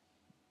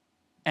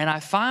 And I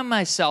find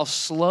myself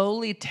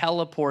slowly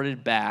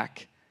teleported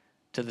back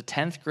to the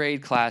 10th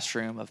grade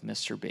classroom of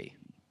Mr. B.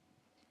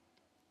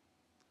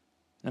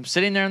 And I'm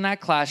sitting there in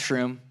that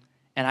classroom,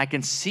 and I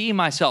can see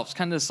myself. It's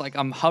kind of this like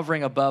I'm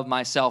hovering above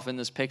myself in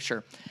this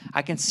picture.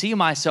 I can see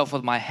myself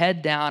with my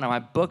head down and my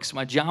books,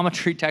 my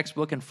geometry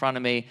textbook in front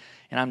of me,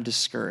 and I'm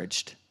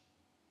discouraged.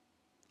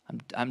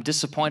 I'm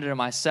disappointed in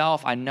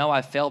myself. I know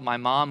I failed my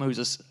mom,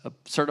 who's a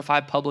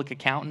certified public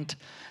accountant.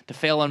 To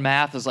fail in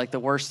math is like the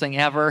worst thing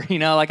ever.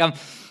 I'm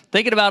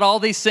thinking about all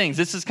these things.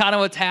 This is kind of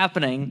what's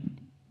happening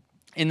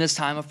in this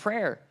time of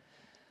prayer.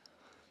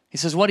 He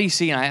says, what do you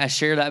see? And I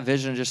share that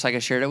vision just like I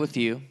shared it with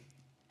you.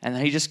 And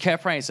then he just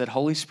kept praying. He said,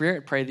 Holy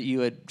Spirit, pray that you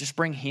would just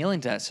bring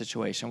healing to that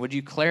situation. Would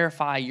you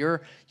clarify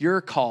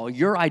your call,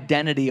 your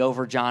identity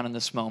over John in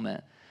this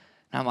moment?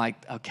 And I'm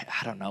like, okay,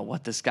 I don't know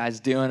what this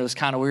guy's doing. It was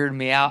kind of weirding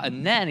me out.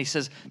 And then he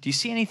says, do you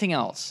see anything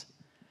else?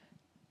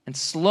 And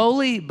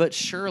slowly but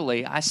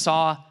surely, I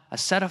saw a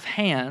set of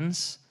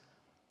hands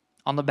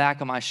on the back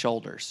of my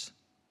shoulders.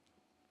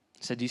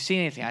 He said, do you see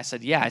anything? I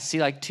said, yeah, I see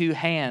like two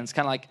hands,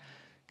 kind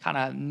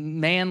of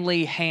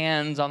manly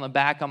hands on the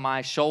back of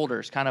my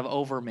shoulders, kind of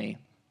over me.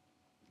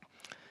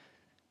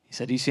 He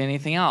said, do you see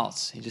anything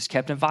else? He just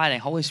kept inviting,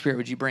 Holy Spirit,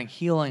 would you bring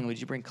healing?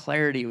 Would you bring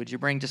clarity? Would you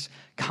bring just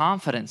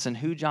confidence in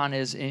who John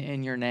is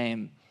in your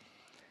name?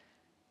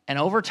 And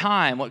over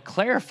time, what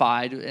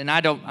clarified, and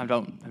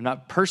I've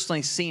not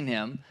personally seen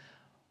him,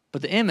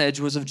 but the image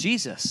was of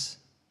Jesus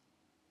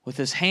with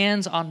his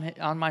hands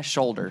on my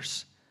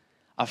shoulders,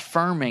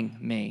 affirming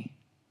me,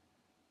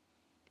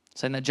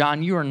 saying that,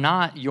 John, you are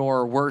not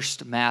your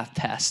worst math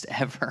test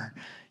ever.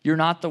 You're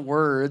not the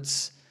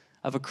words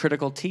of a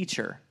critical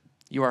teacher.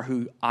 You are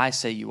who I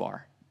say you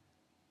are.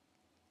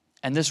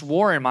 And this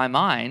war in my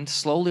mind,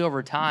 slowly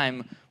over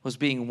time, was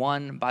being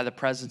won by the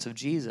presence of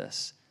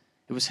Jesus.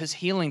 It was his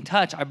healing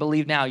touch. I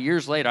believe now,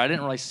 years later, I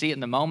didn't really see it in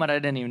the moment. I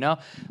didn't even know.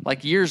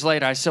 Like years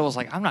later, I still was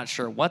like, I'm not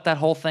sure what that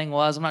whole thing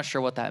was. I'm not sure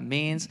what that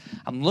means.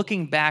 I'm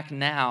looking back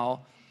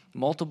now,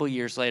 multiple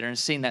years later, and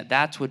seeing that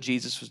that's what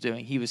Jesus was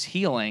doing. He was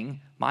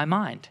healing my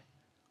mind.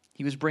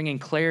 He was bringing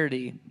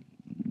clarity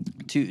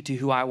to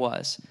who I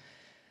was.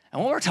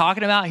 And what we're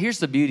talking about, here's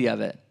the beauty of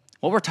it.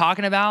 What we're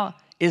talking about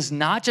is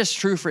not just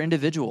true for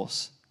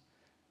individuals.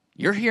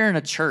 You're here in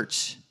a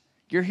church.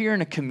 You're here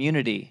in a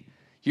community.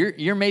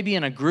 You're maybe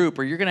in a group,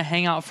 or you're going to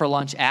hang out for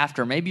lunch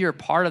after. Maybe you're a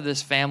part of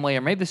this family,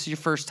 or maybe this is your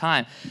first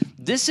time.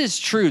 This is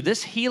true.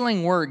 This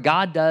healing work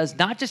God does,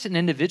 not just in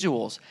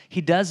individuals. He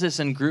does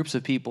this in groups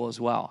of people as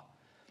well.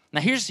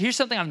 Now, here's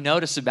something I've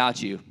noticed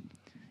about you.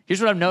 Here's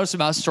what I've noticed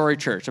about Story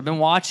Church. I've been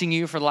watching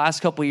you for the last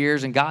couple of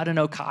years and got to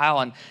know Kyle,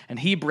 and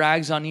he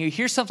brags on you.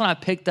 Here's something I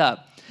picked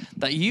up,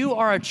 that you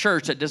are a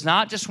church that does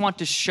not just want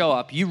to show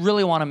up. You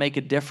really want to make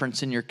a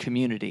difference in your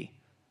community.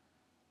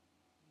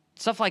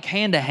 Stuff like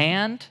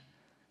hand-to-hand,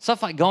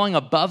 stuff like going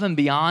above and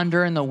beyond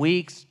during the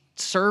week,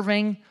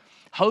 serving,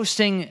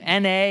 hosting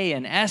NA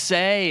and SA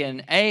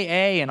and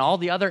AA and all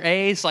the other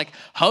A's, like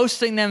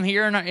hosting them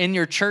here in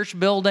your church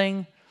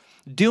building,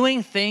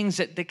 doing things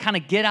that kind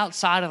of get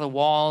outside of the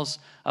walls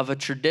of a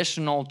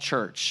traditional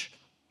church.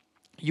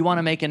 You want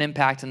to make an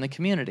impact in the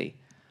community.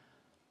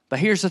 But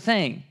here's the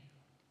thing,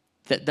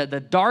 that the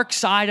dark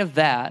side of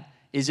that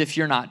is if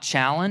you're not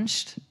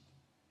challenged,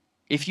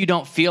 if you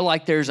don't feel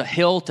like there's a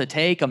hill to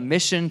take, a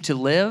mission to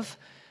live,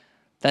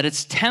 that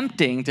it's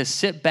tempting to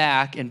sit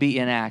back and be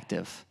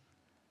inactive.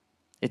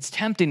 It's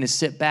tempting to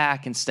sit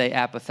back and stay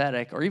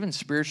apathetic or even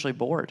spiritually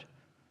bored.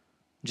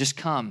 Just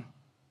come,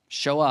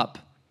 show up,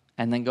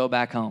 and then go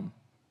back home.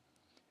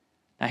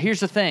 Now, here's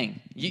the thing.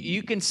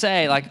 You can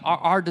say, like,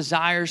 our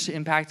desires to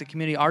impact the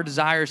community, our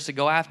desires to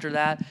go after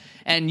that,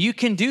 and you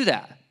can do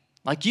that.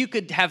 Like, you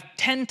could have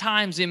 10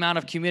 times the amount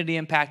of community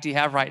impact you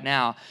have right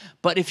now.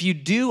 But if you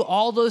do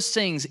all those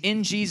things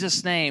in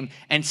Jesus' name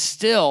and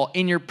still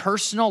in your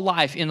personal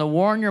life, in the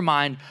war in your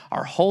mind,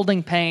 are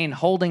holding pain,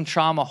 holding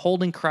trauma,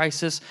 holding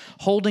crisis,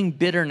 holding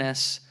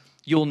bitterness,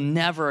 you'll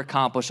never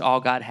accomplish all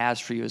God has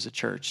for you as a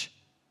church.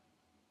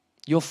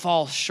 You'll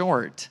fall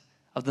short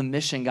of the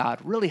mission God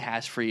really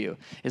has for you.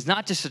 It's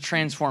not just to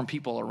transform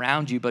people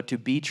around you, but to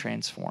be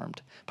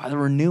transformed by the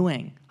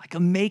renewing, like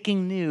a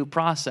making new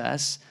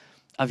process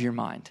of your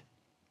mind.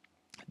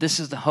 This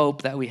is the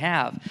hope that we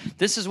have.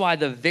 This is why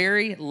the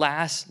very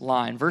last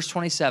line, verse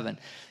 27,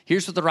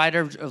 here's what the writer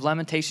of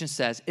Lamentations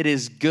says. It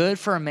is good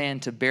for a man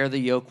to bear the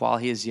yoke while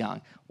he is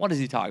young. What is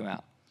he talking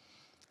about?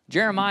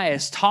 Jeremiah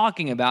is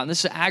talking about, and this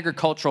is an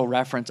agricultural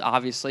reference,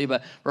 obviously,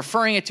 but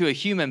referring it to a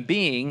human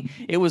being,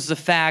 it was the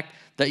fact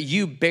that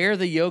you bear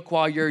the yoke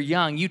while you're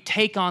young. You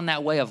take on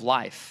that way of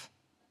life.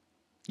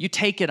 You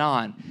take it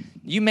on.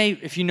 You may,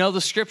 if you know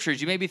the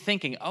scriptures, you may be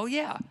thinking, oh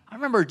yeah, I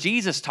remember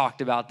Jesus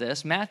talked about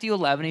this. Matthew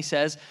 11, he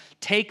says,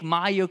 take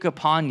my yoke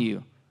upon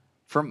you.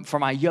 For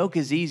my yoke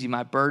is easy,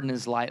 my burden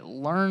is light.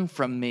 Learn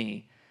from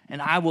me,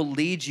 and I will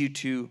lead you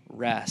to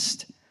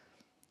rest.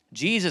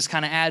 Jesus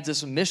kind of adds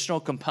this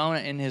missional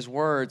component in his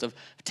words of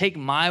take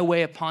my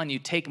way upon you,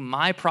 take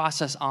my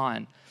process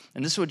on.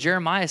 And this is what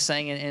Jeremiah is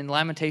saying in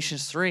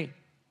Lamentations 3.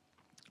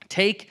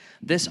 Take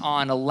this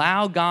on,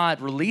 allow God,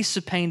 release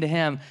the pain to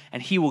him,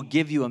 and he will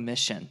give you a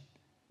mission.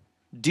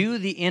 Do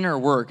the inner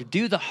work,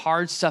 do the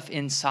hard stuff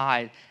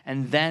inside,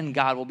 and then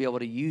God will be able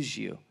to use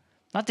you.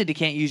 Not that he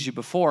can't use you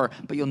before,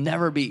 but you'll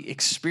never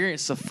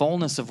experience the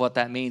fullness of what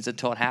that means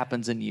until it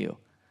happens in you.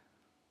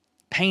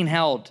 Pain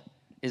held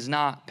is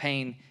not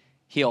pain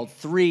healed.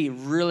 3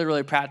 really,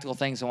 really practical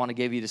things I want to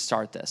give you to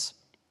start this.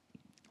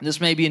 This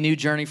may be a new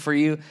journey for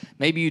you.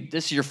 Maybe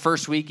this is your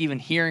first week even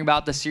hearing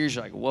about this series.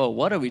 You're like, whoa,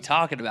 what are we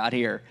talking about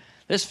here?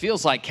 This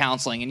feels like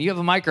counseling, and you have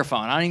a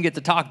microphone. I don't even get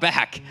to talk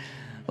back.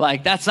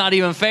 Like, that's not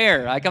even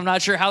fair. Like, I'm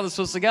not sure how this is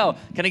supposed to go.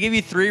 Can I give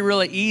you 3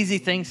 really easy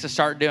things to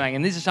start doing?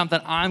 And these are something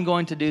I'm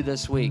going to do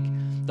this week.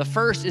 The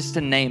first is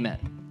to name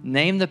it.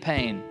 Name the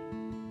pain.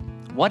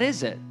 What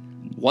is it?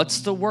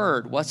 What's the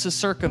word? What's the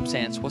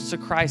circumstance? What's the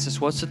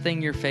crisis? What's the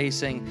thing you're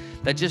facing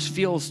that just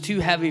feels too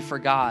heavy for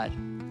God?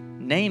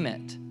 Name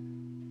it.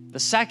 The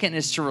second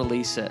is to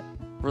release it.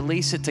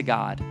 Release it to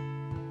God.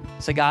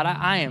 Say, God,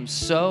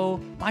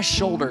 my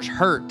shoulders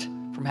hurt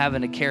from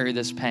having to carry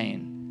this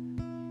pain.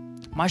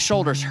 My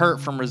shoulders hurt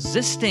from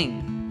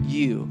resisting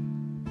you.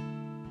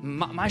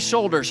 My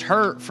shoulders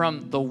hurt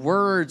from the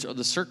words or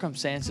the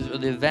circumstances or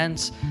the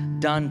events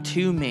done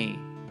to me.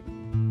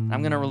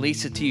 I'm going to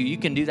release it to you. You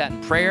can do that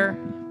in prayer.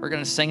 We're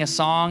going to sing a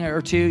song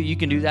or 2. You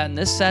can do that in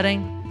this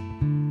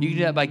setting. You can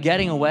do that by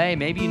getting away.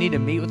 Maybe you need to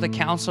meet with a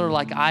counselor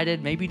like I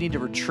did. Maybe you need to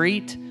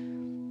retreat.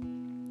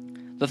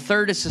 The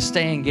third is to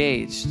stay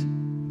engaged.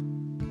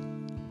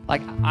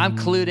 Like, I'm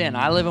clued in.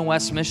 I live in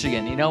West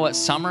Michigan. You know what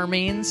summer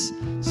means?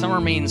 Summer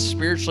means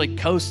spiritually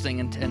coasting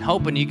and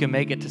hoping you can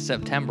make it to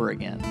September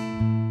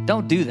again.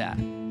 Don't do that.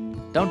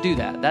 Don't do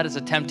that. That is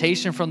a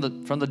temptation from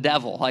the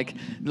devil. Like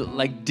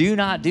do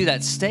not do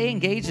that. Stay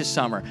engaged this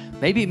summer.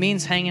 Maybe it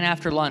means hanging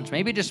after lunch.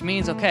 Maybe it just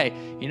means, okay,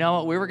 you know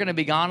what? We were going to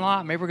be gone a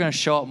lot. Maybe we're going to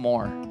show up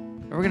more.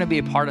 Maybe we're going to be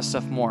a part of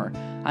stuff more.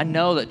 I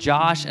know that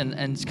Josh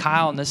and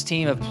Kyle and this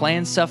team have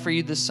planned stuff for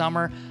you this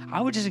summer.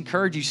 I would just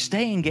encourage you,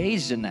 stay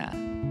engaged in that.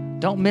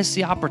 Don't miss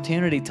the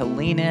opportunity to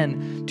lean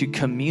in to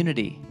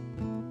community.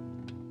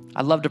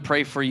 I'd love to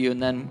pray for you,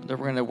 and then we're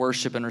going to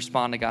worship and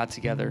respond to God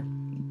together.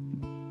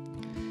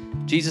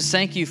 Jesus,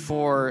 thank you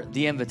for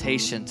the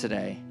invitation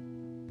today.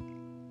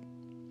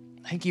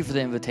 Thank you for the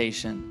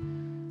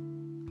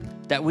invitation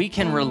that we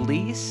can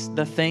release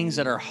the things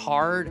that are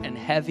hard and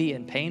heavy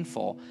and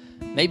painful,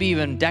 maybe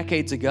even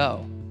decades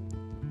ago,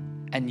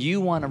 and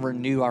you want to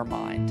renew our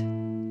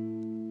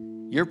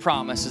mind. Your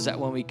promise is that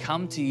when we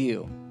come to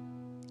you,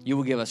 you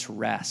will give us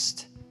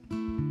rest.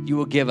 You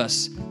will give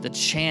us the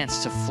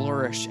chance to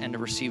flourish and to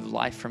receive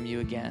life from you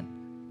again.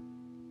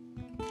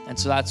 And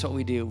so that's what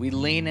we do. We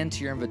lean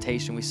into your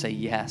invitation. We say,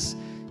 yes,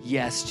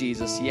 yes,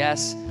 Jesus,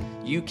 yes,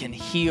 you can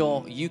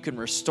heal, you can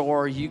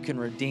restore, you can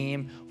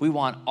redeem. We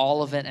want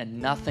all of it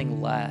and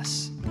nothing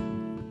less.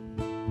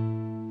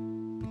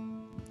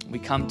 We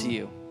come to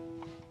you.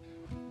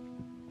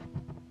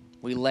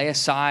 We lay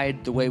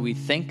aside the way we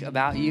think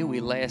about you.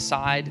 We lay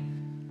aside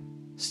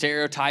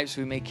stereotypes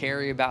we may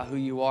carry about who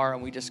you are,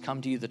 and we just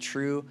come to you, the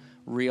true,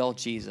 real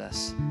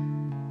Jesus.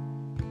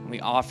 And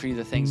we offer you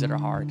the things that are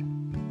hard.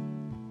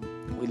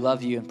 We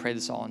love you and pray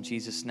this all in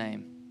Jesus'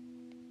 name.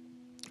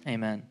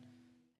 Amen.